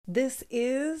This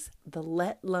is the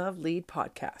Let Love Lead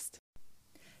podcast.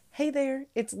 Hey there,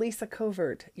 it's Lisa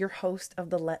Covert, your host of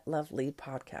the Let Love Lead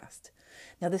podcast.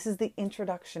 Now, this is the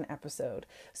introduction episode,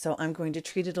 so I'm going to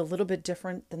treat it a little bit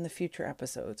different than the future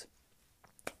episodes.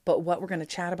 But what we're going to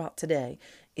chat about today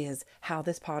is how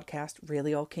this podcast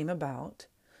really all came about,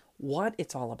 what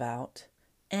it's all about,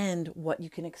 and what you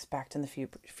can expect in the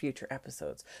future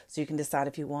episodes. So you can decide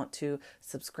if you want to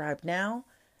subscribe now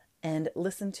and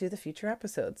listen to the future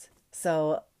episodes.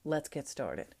 So let's get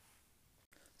started.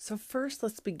 So first,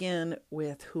 let's begin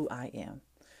with who I am.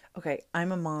 Okay,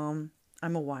 I'm a mom,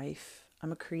 I'm a wife,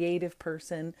 I'm a creative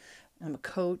person, I'm a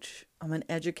coach, I'm an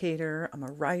educator, I'm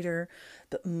a writer,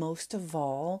 but most of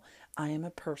all, I am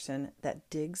a person that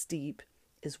digs deep,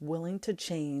 is willing to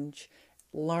change,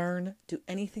 learn, do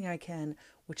anything I can,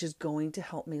 which is going to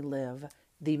help me live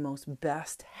the most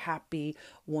best, happy,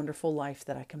 wonderful life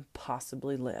that I can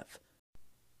possibly live.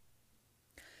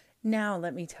 Now,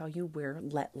 let me tell you where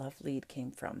Let Love Lead came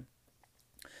from.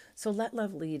 So Let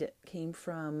Love Lead came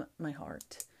from my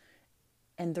heart.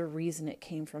 And the reason it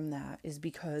came from that is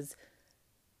because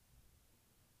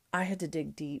I had to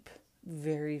dig deep,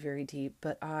 very, very deep,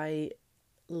 but I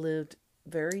lived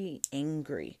very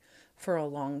angry for a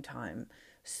long time.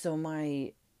 So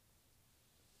my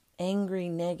angry,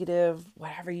 negative,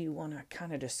 whatever you want to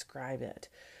kind of describe it,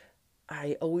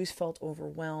 I always felt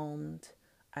overwhelmed.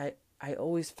 I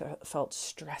always felt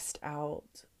stressed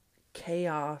out,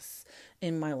 chaos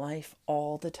in my life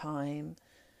all the time.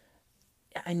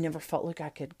 I never felt like I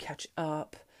could catch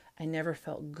up. I never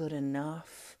felt good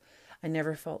enough. I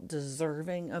never felt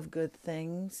deserving of good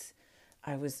things.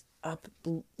 I was up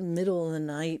middle of the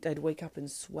night. I'd wake up in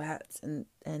sweats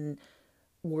and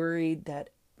worried that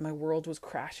my world was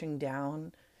crashing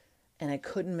down. And I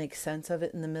couldn't make sense of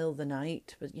it in the middle of the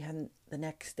night, but the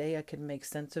next day I could make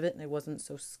sense of it and I wasn't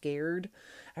so scared.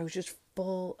 I was just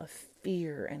full of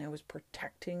fear and I was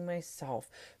protecting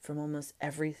myself from almost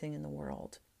everything in the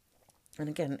world. And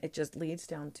again, it just leads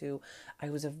down to I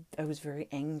was very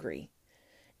angry,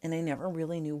 and I never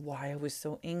really knew why I was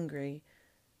so angry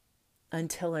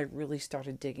until I really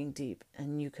started digging deep,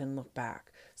 and you can look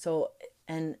back. So,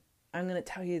 and I'm going to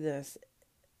tell you this,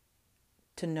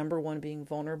 to number one, being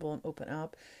vulnerable and open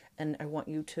up. And I want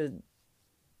you to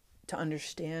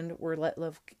understand where Let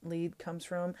Love Lead comes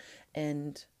from.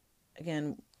 And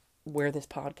again, where this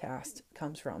podcast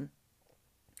comes from.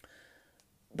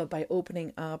 But by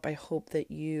opening up, I hope it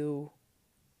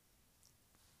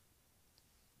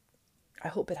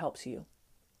helps you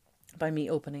by me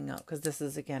opening up. Because this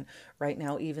is, again, right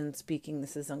now, even speaking,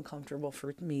 this is uncomfortable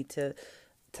for me to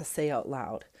say out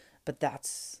loud. But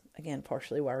that's, again,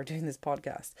 partially why we're doing this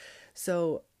podcast.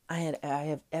 So I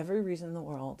have every reason in the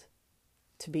world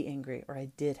to be angry, or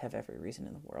I did have every reason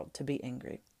in the world to be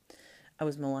angry. I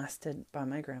was molested by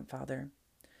my grandfather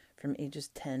from ages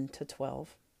 10 to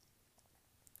 12.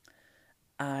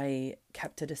 I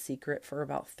kept it a secret for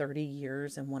about 30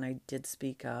 years, and when I did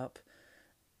speak up,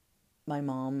 my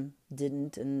mom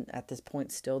didn't, and at this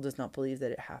point still does not believe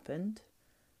that it happened.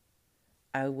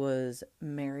 I was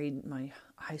married, my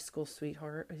high school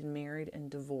sweetheart was married and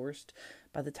divorced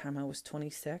by the time I was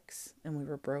 26, and we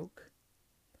were broke.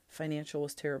 Financial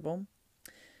was terrible.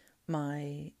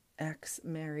 My ex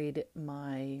married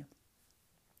my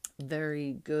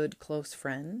very good close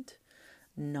friend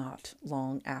not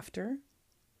long after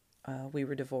we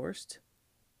were divorced.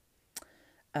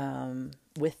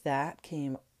 With that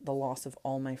came the loss of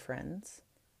all my friends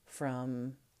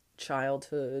from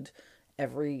childhood,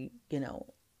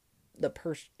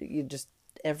 just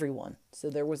everyone. So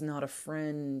there was not a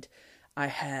friend I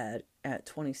had at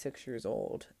 26 years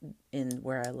old in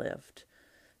where I lived.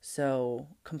 So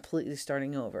completely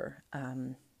starting over.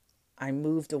 I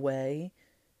moved away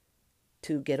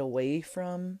to get away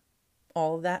from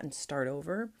all of that and start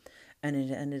over. And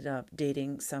it ended up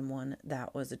dating someone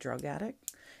that was a drug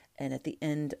addict. And at the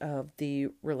end of the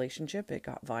relationship, it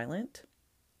got violent.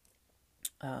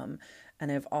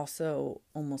 And I've also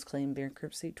almost claimed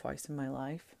bankruptcy twice in my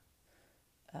life.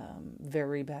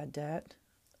 Very bad debt.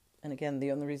 And again,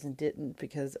 the only reason didn't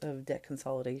because of debt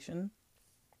consolidation.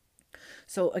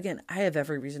 So again, I have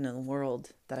every reason in the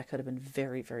world that I could have been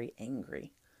very, very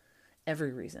angry.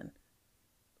 Every reason.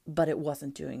 But it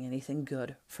wasn't doing anything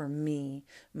good for me,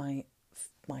 my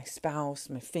spouse,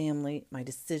 my family, my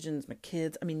decisions, my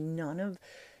kids. I mean, none of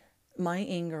my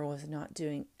anger was not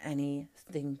doing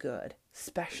anything good,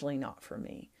 especially not for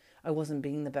me. I wasn't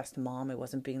being the best mom. I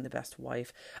wasn't being the best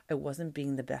wife. I wasn't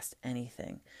being the best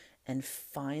anything. And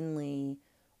finally,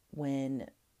 when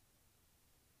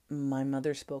my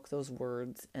mother spoke those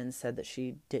words and said that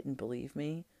she didn't believe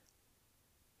me,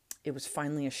 it was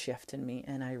finally a shift in me,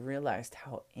 and I realized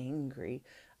how angry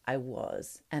I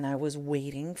was. And I was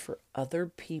waiting for other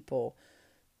people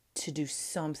to do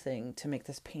something to make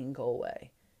this pain go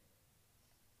away.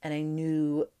 And I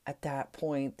knew at that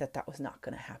point that that was not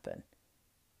going to happen.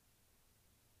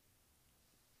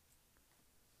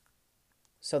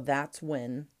 So that's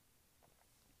when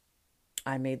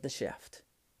I made the shift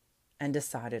and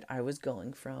decided I was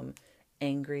going from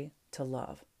angry to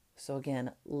love. So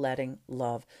again, letting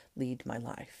love lead my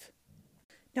life.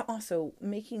 Now also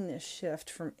making this shift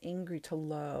from angry to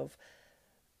love.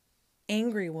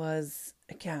 Angry was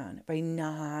again by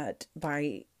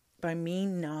me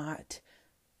not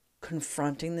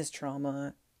confronting this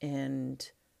trauma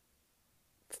and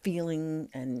feeling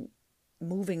and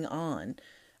moving on.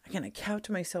 Again, I kept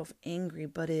myself angry,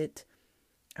 but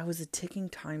I was a ticking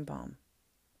time bomb.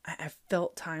 I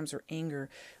felt times or anger,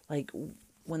 like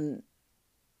when,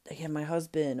 again, my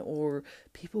husband or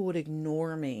people would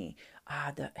ignore me.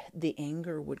 The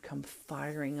anger would come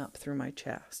firing up through my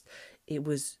chest. It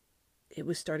was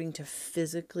starting to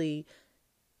physically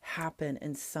happen,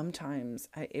 and sometimes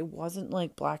it wasn't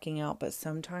like blacking out, but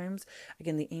sometimes,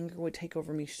 again, the anger would take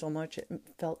over me so much it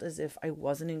felt as if I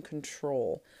wasn't in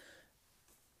control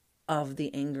of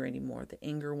the anger anymore. The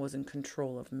anger was in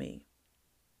control of me.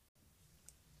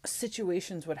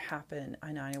 Situations would happen,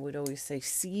 and I would always say,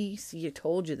 see, I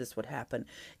told you this would happen.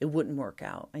 It wouldn't work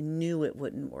out. I knew it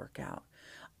wouldn't work out.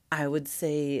 I would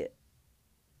say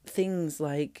things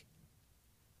like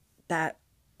that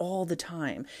all the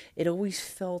time. It always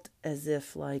felt as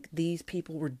if like these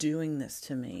people were doing this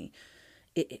to me.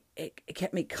 It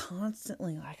kept me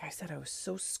constantly, like I said, I was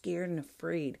so scared and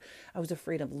afraid. I was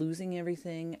afraid of losing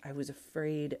everything. I was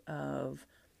afraid of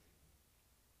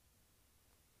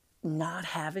not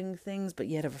having things, but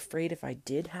yet I'm afraid if I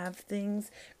did have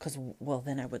things, because, well,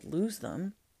 then I would lose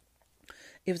them.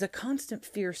 It was a constant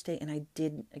fear state, and I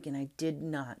did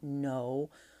not know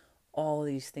all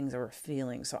these things I were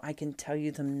feeling. So I can tell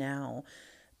you them now,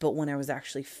 but when I was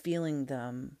actually feeling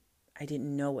them, I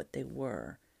didn't know what they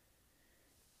were.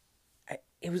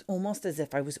 It was almost as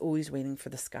if I was always waiting for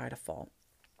the sky to fall.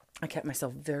 I kept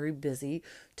myself very busy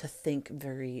to think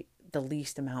the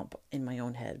least amount in my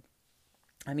own head.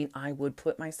 I mean, I would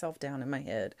put myself down in my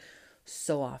head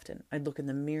so often. I'd look in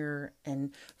the mirror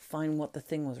and find what the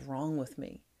thing was wrong with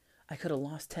me. I could have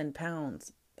lost 10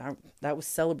 pounds. That was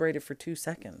celebrated for 2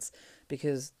 seconds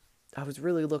because I was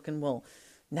really looking, well,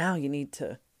 now you need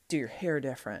to do your hair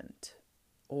different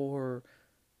or,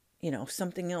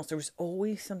 something else. There was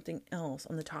always something else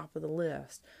on the top of the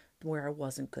list where I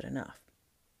wasn't good enough.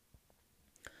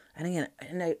 And again,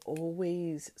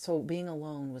 so being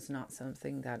alone was not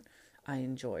something that I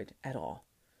enjoyed at all.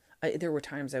 There were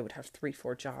times I would have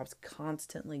 3-4 jobs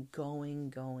constantly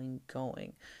going.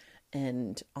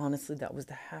 And honestly, that was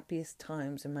the happiest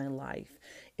times in my life,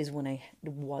 is when I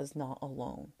was not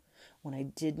alone, when I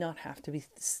did not have to be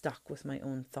stuck with my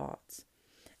own thoughts.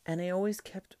 And I always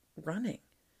kept running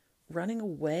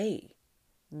away,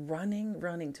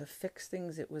 running to fix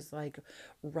things. It was like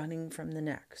running from the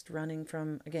next, running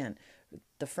from, again,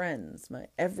 the friends.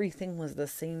 Everything was the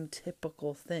same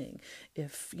typical thing.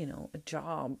 If, a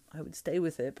job, I would stay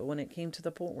with it. But when it came to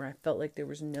the point where I felt like there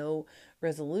was no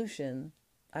resolution,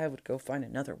 I would go find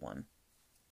another one.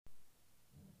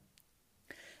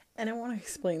 And I want to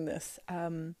explain this.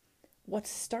 What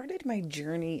started my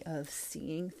journey of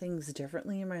seeing things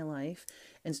differently in my life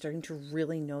and starting to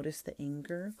really notice the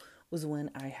anger was when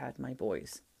I had my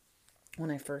boys. When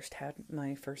I first had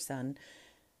my first son,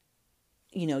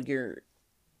 if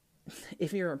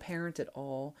you're a parent at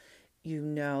all, you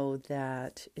know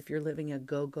that if you're living a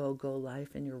go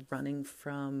life and you're running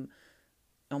from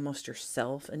almost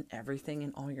yourself and everything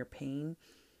and all your pain,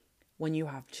 when you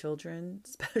have children,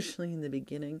 especially in the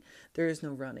beginning, there is no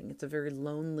running. It's a very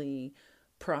lonely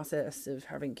process of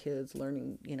having kids,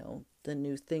 learning, the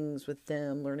new things with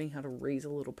them, learning how to raise a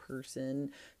little person,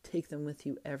 take them with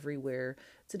you everywhere.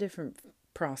 It's a different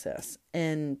process,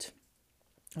 and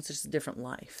it's just a different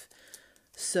life.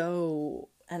 So,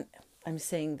 and I'm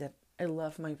saying that I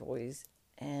love my boys,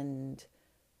 and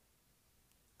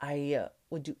I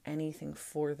would do anything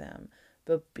for them,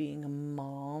 but being a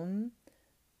mom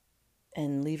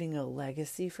and leaving a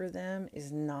legacy for them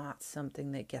is not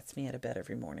something that gets me out of bed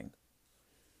every morning.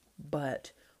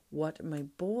 But what my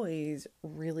boys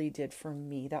really did for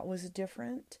me that was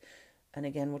different, and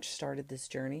again, which started this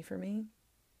journey for me,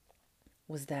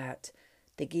 was that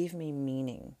they gave me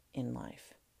meaning in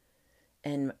life.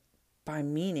 And by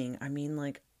meaning, I mean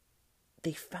like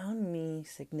they found me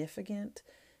significant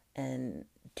and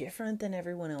different than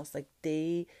everyone else. Like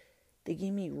they they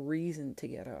gave me reason to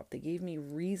get up. They gave me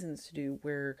reasons to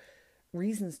do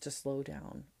reasons to slow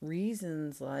down.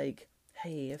 Reasons like,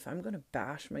 hey, if I'm going to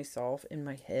bash myself in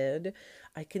my head,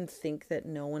 I can think that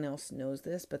no one else knows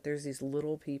this, but there's these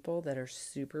little people that are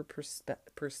super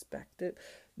perspective.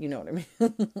 You know what I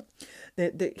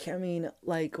mean? I mean,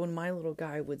 like when my little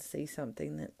guy would say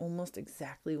something that almost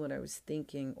exactly what I was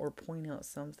thinking, or point out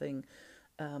something,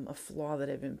 a flaw that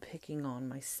I've been picking on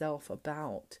myself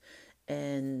about.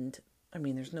 And I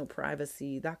mean, there's no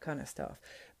privacy, that kind of stuff.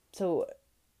 So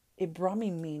it brought me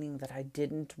meaning that I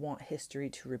didn't want history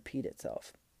to repeat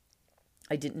itself.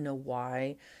 I didn't know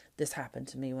why this happened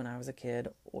to me when I was a kid.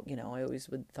 You know, I always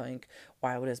would think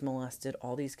why I was molested,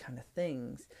 all these kind of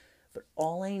things. But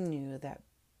all I knew that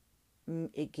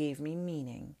it gave me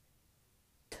meaning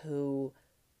to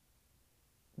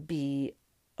be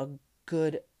a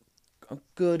good,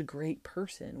 great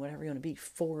person, whatever you want to be,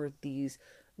 for these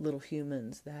little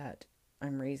humans that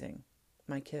I'm raising,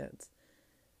 my kids.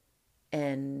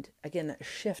 And again, that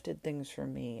shifted things for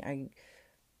me.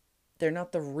 They're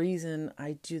not the reason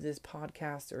I do this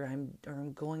podcast, or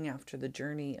I'm going after the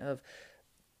journey of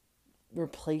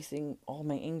replacing all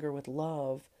my anger with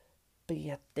love, but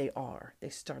yet they are. They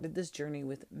started this journey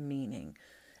with meaning.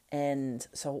 And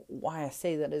so why I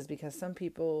say that is because some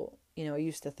people, you know, I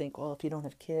used to think, well, if you don't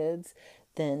have kids,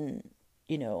 then,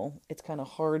 you know, it's kind of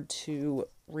hard to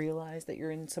realize that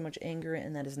you're in so much anger,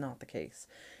 and that is not the case.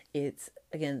 It's,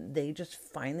 again, they just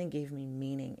finally gave me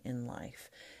meaning in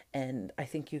life. And I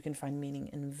think you can find meaning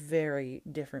in very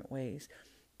different ways.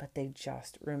 But they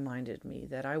just reminded me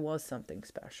that I was something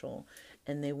special.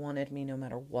 And they wanted me, no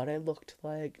matter what I looked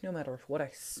like, no matter what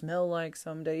I smell like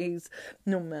some days,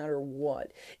 no matter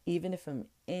what. Even if I'm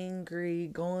angry,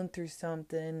 going through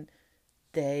something,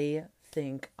 they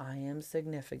think I am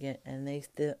significant, and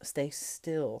they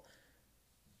still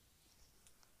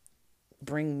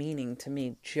bring meaning to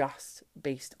me just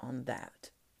based on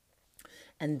that.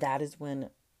 And that is when,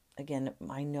 again,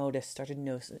 I started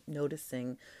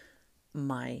noticing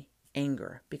my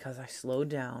anger, because I slowed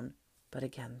down. But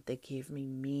again, they gave me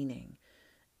meaning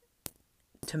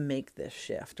to make this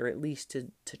shift, or at least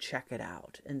to check it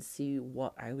out and see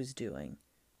what I was doing.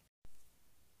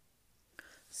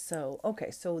 So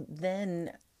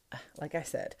then, like I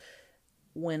said,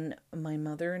 when my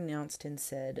mother announced and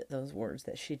said those words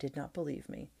that she did not believe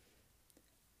me,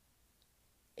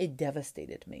 it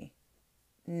devastated me.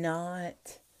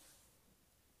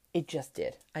 It just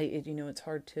did. It's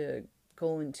hard to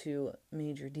go into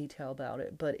major detail about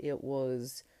it, but it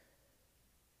was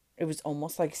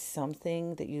almost like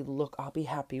something that I'll be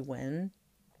happy when.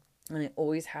 And I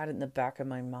always had it in the back of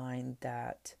my mind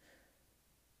that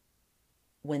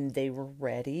when they were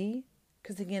ready,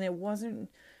 because again, it wasn't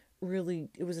really,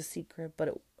 it was a secret,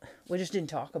 but we just didn't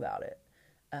talk about it.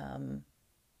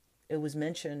 It was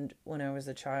mentioned when I was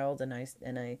a child, and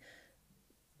I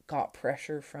got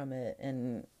pressure from it,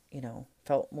 and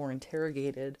felt more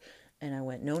interrogated, and I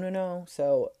went, no.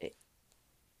 So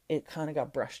it kind of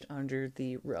got brushed under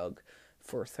the rug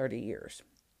for 30 years.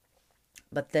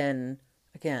 But then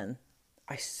again,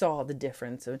 I saw the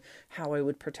difference in how I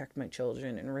would protect my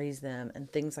children and raise them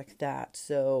and things like that.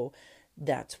 So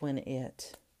that's when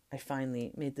I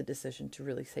finally made the decision to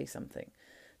really say something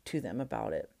to them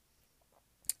about it.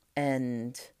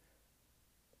 And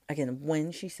again,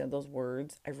 when she said those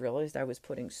words, I realized I was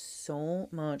putting so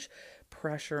much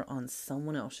pressure on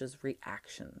someone else's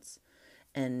reactions.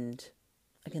 And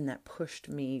again, that pushed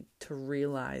me to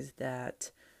realize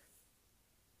that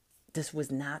this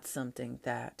was not something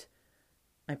that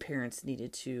my parents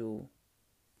needed to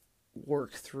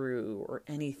work through or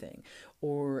anything.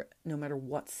 Or no matter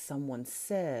what someone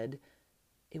said,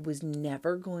 it was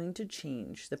never going to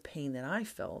change the pain that I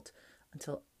felt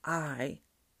until I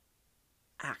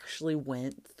actually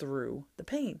went through the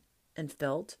pain and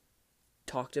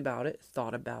talked about it,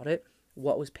 thought about it,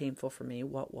 what was painful for me,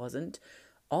 what wasn't,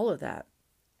 all of that.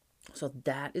 So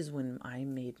that is when I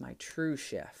made my true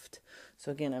shift.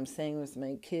 So again, I'm saying with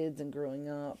my kids and growing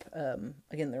up,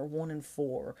 again, they're 1 and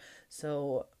 4.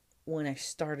 So when I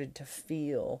started to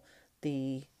feel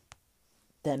the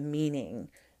meaning,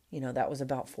 that was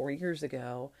about 4 years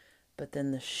ago. But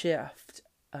then the shift,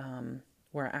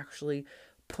 where I actually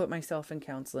put myself in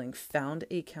counseling, found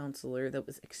a counselor that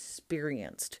was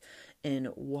experienced in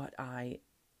what I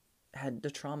had,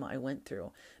 the trauma I went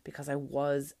through, because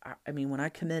when I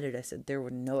committed, I said there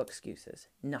were no excuses,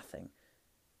 nothing.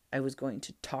 I was going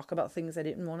to talk about things I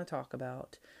didn't want to talk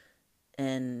about.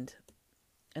 And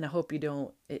I hope you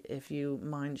don't, if you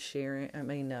mind swearing.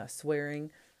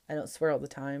 I don't swear all the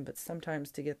time, but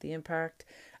sometimes to get the impact,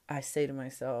 I say to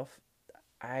myself,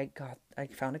 I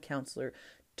found a counselor to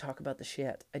talk about the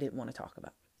shit I didn't want to talk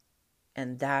about.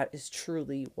 And that is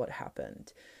truly what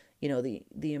happened.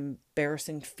 The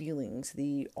embarrassing feelings,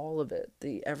 the all of it,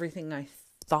 the everything I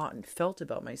thought and felt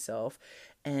about myself,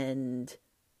 and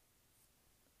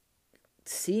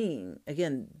seeing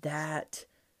again, that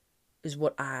is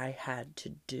what I had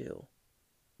to do,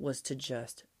 was to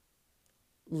just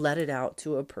let it out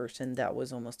to a person that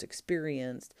was almost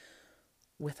experienced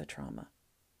with a trauma.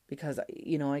 Because,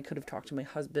 I could have talked to my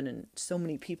husband and so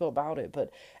many people about it,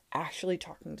 but actually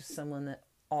talking to someone that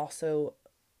also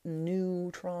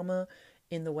knew trauma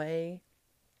in the way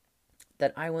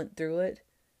that I went through it,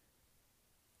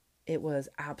 it was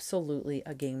absolutely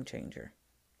a game changer.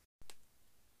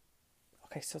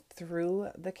 Okay, so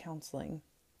through the counseling,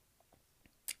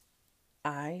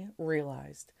 I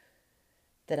realized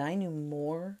that I knew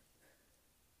more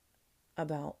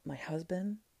about my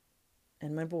husband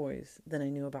and my boys than I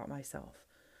knew about myself.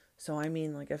 So,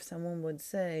 like if someone would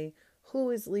say,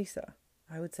 "Who is Lisa?"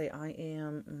 I would say, "I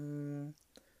am,"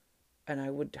 and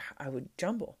I would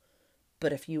jumble.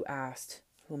 But if you asked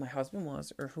who my husband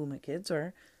was or who my kids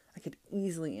are, I could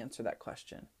easily answer that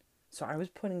question. So I was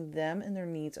putting them and their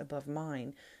needs above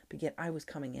mine, but yet I was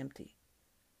coming empty.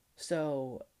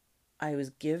 So I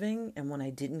was giving, and when I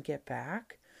didn't get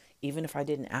back, even if I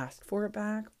didn't ask for it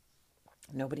back,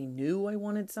 nobody knew I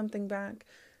wanted something back,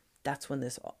 that's when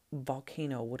this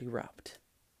volcano would erupt.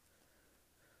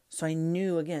 So I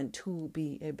knew, again, to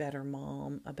be a better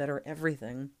mom, a better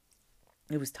everything,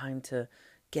 it was time to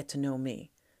get to know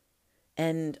me.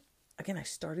 And again, I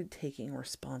started taking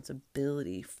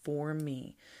responsibility for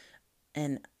me.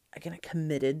 And again, I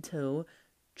committed to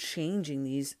changing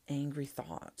these angry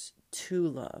thoughts to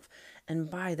love. And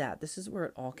by that, this is where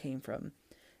it all came from.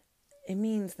 It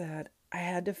means that I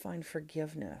had to find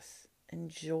forgiveness and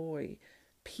joy,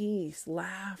 peace,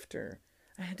 laughter.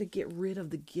 I had to get rid of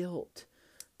the guilt,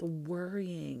 the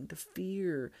worrying, the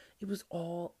fear. It was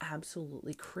all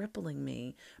absolutely crippling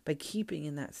me by keeping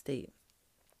in that state.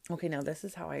 Okay, now this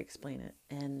is how I explain it.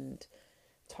 And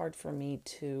it's hard for me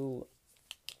to...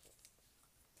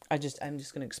 I'm just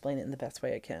going to explain it in the best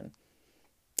way I can.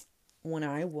 When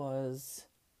I was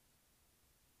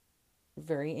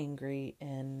very angry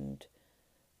and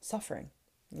suffering,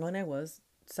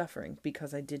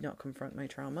 because I did not confront my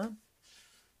trauma,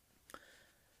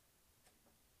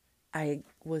 I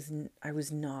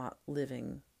was not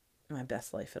living my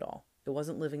best life at all. It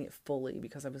wasn't living it fully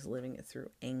because I was living it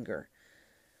through anger.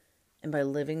 And by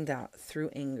living that through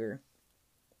anger,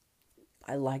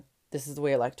 this is the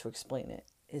way I like to explain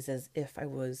it, is as if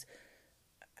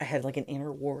I had like an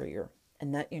inner warrior,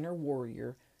 and that inner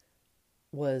warrior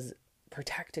was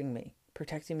protecting me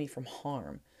from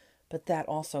harm. But that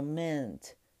also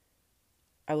meant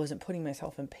I wasn't putting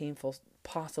myself in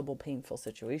possible painful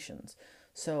situations.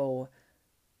 So,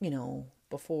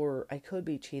 before I could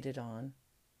be cheated on,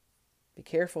 be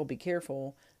careful,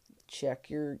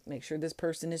 make sure this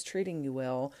person is treating you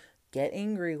well, get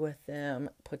angry with them,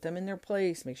 put them in their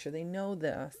place, make sure they know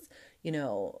this,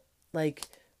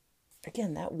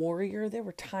 again, that warrior, there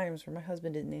were times where my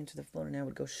husband didn't answer the phone and I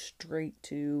would go straight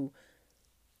to,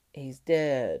 he's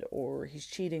dead, or he's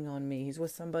cheating on me, he's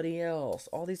with somebody else,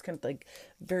 all these kind of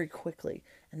very quickly.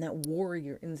 And that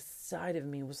warrior inside of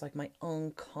me was like my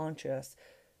unconscious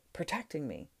protecting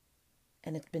me.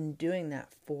 And it's been doing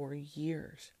that for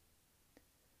years.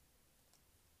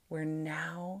 Where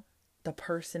now, the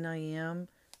person I am,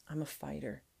 I'm a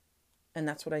fighter. And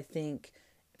that's what I think,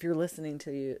 if you're listening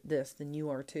to this, then you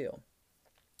are too.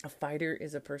 A fighter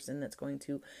is a person that's going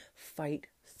to fight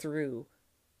through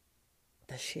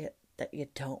the shit that you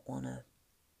don't want to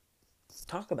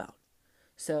talk about.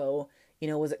 So,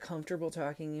 was it comfortable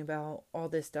talking about all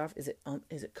this stuff? Is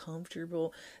it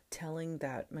comfortable telling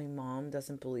that my mom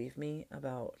doesn't believe me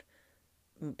about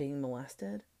being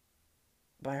molested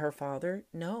by her father?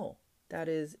 No, that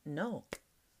is no.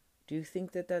 Do you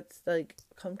think that that's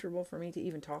comfortable for me to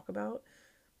even talk about?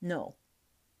 No,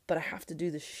 but I have to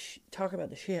do talk about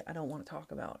the shit I don't want to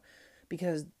talk about,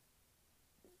 because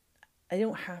I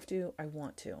don't have to, I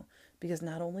want to. Because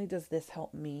not only does this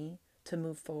help me to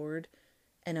move forward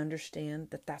and understand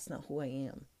that that's not who I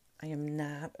am. I am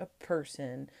not a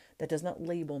person that does not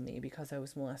label me because I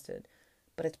was molested,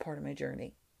 but it's part of my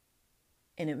journey.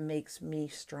 And it makes me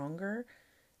stronger,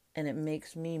 and it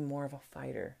makes me more of a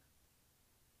fighter.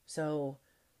 So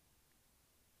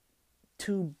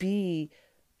to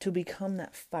become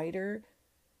that fighter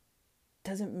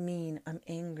doesn't mean I'm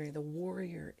angry. The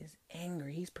warrior is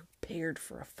angry. He's prepared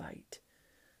for a fight.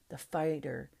 The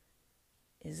fighter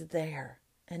is there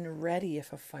and ready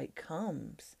if a fight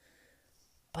comes.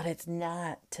 but it's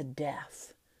not to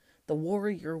death. The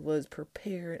warrior was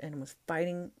prepared and was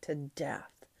fighting to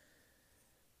death.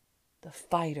 The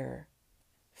fighter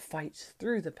fights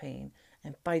through the pain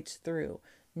and fights through,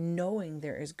 knowing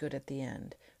there is good at the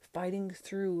end, fighting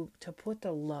through to put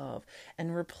the love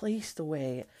and replace the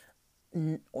way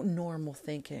normal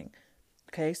thinking.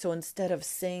 Okay, so instead of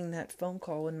saying that phone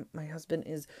call when my husband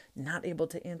is not able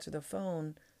to answer the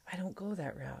phone, I don't go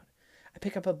that route. I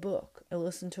pick up a book, I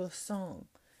listen to a song,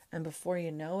 and before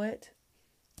you know it,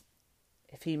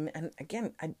 and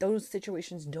again, those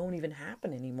situations don't even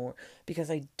happen anymore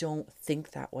because I don't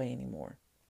think that way anymore.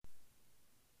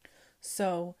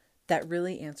 So that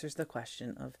really answers the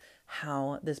question of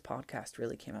how this podcast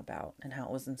really came about and how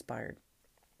it was inspired.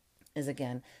 Is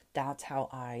again, that's how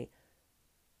I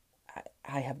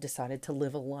have decided to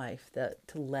live a life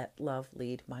to let love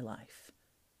lead my life.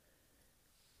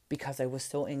 Because I was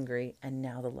so angry, and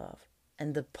now the love.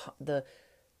 And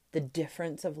the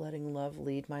difference of letting love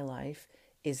lead my life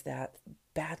is that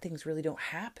bad things really don't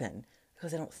happen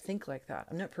because I don't think like that.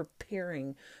 I'm not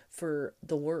preparing for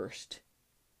the worst.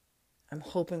 I'm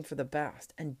hoping for the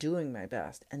best and doing my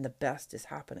best, and the best is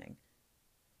happening.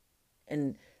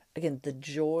 And again, the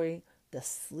joy, the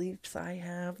sleeps I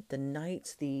have, the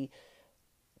nights, the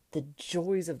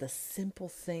joys of the simple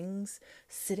things,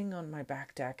 sitting on my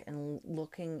back deck and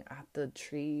looking at the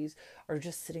trees, or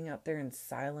just sitting out there in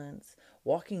silence,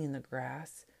 walking in the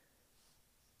grass.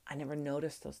 I never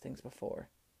noticed those things before.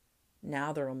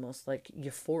 Now they're almost like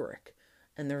euphoric,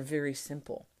 and they're very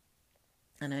simple.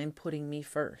 And I'm putting me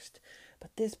first.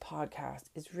 But this podcast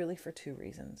is really for two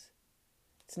reasons.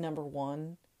 It's number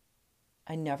one,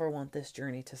 I never want this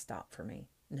journey to stop for me.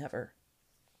 Never.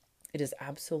 It is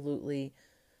absolutely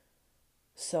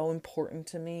so important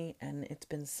to me, and it's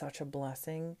been such a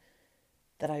blessing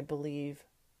that I believe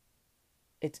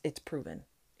it's proven.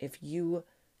 If you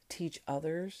teach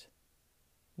others,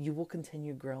 you will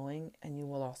continue growing, and you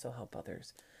will also help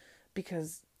others.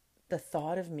 Because the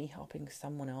thought of me helping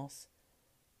someone else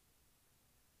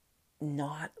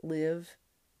not live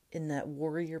in that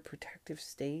warrior protective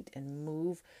state and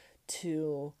move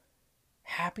to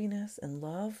happiness and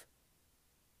love,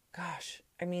 gosh,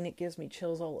 I mean, it gives me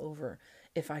chills all over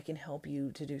if I can help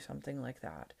you to do something like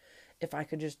that. If I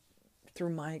could just, through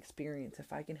my experience,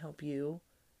 if I can help you,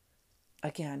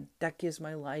 again, that gives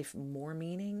my life more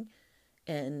meaning,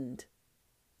 and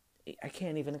I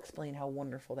can't even explain how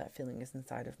wonderful that feeling is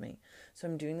inside of me. So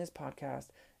I'm doing this podcast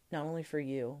not only for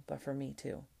you, but for me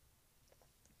too.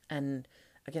 And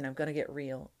again, I'm going to get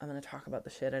real. I'm going to talk about the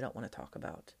shit I don't want to talk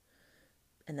about.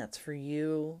 And that's for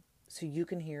you, so you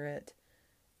can hear it,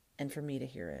 and for me to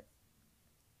hear it.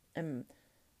 And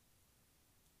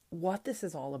what this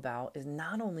is all about is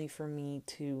not only for me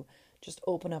to just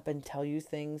open up and tell you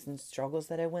things and struggles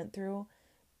that I went through,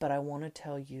 but I want to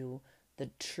tell you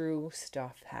the true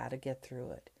stuff, how to get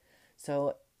through it.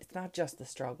 So it's not just the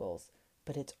struggles,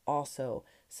 but it's also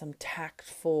some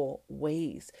tactful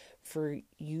ways for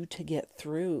you to get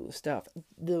through stuff.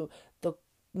 The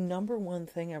number one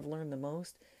thing I've learned the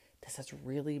most, this has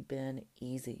really been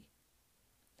easy.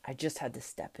 I just had to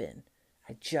step in.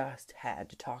 I just had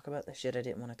to talk about the shit I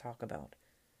didn't want to talk about.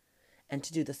 And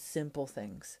to do the simple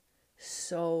things.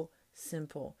 So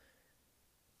simple.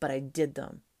 But I did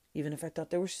them. Even if I thought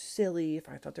they were silly, if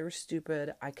I thought they were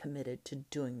stupid, I committed to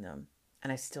doing them.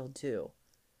 And I still do.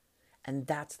 And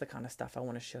that's the kind of stuff I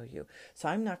want to show you. So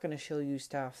I'm not going to show you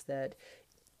stuff that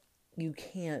you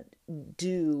can't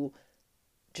do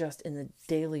just in the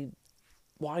daily,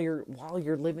 while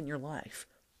you're living your life.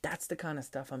 That's the kind of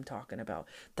stuff I'm talking about.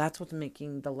 That's what's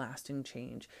making the lasting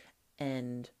change.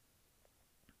 And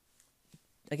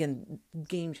again,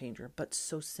 game changer, but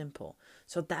so simple.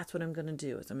 So that's what I'm going to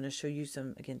do, is I'm going to show you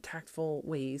some, again, tactful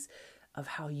ways of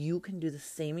how you can do the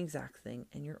same exact thing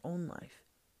in your own life.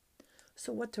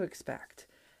 So what to expect?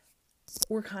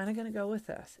 We're kind of going to go with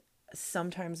this.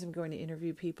 Sometimes I'm going to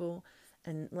interview people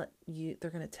and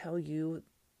they're going to tell you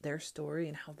their story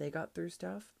and how they got through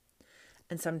stuff.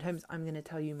 And sometimes I'm going to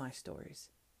tell you my stories.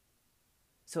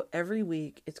 So every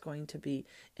week it's going to be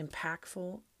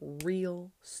impactful,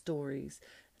 real stories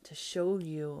to show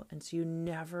you, and so you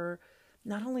never,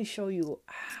 not only show you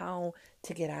how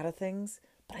to get out of things,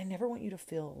 but I never want you to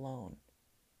feel alone.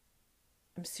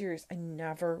 I'm serious. I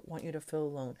never want you to feel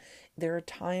alone. There are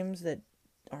times that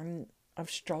are of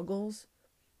struggles,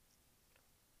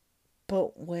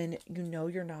 but when you know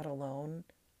you're not alone,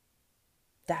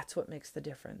 that's what makes the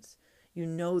difference. You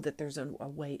know that there's a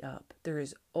way up. There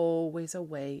is always a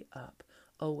way up.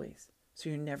 Always. So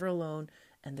you're never alone,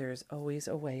 and there's always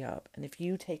a way up. And if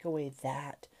you take away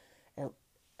that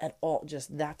at all,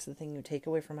 just that's the thing you take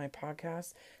away from my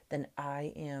podcast, then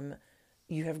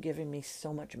you have given me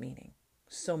so much meaning.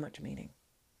 So much meaning.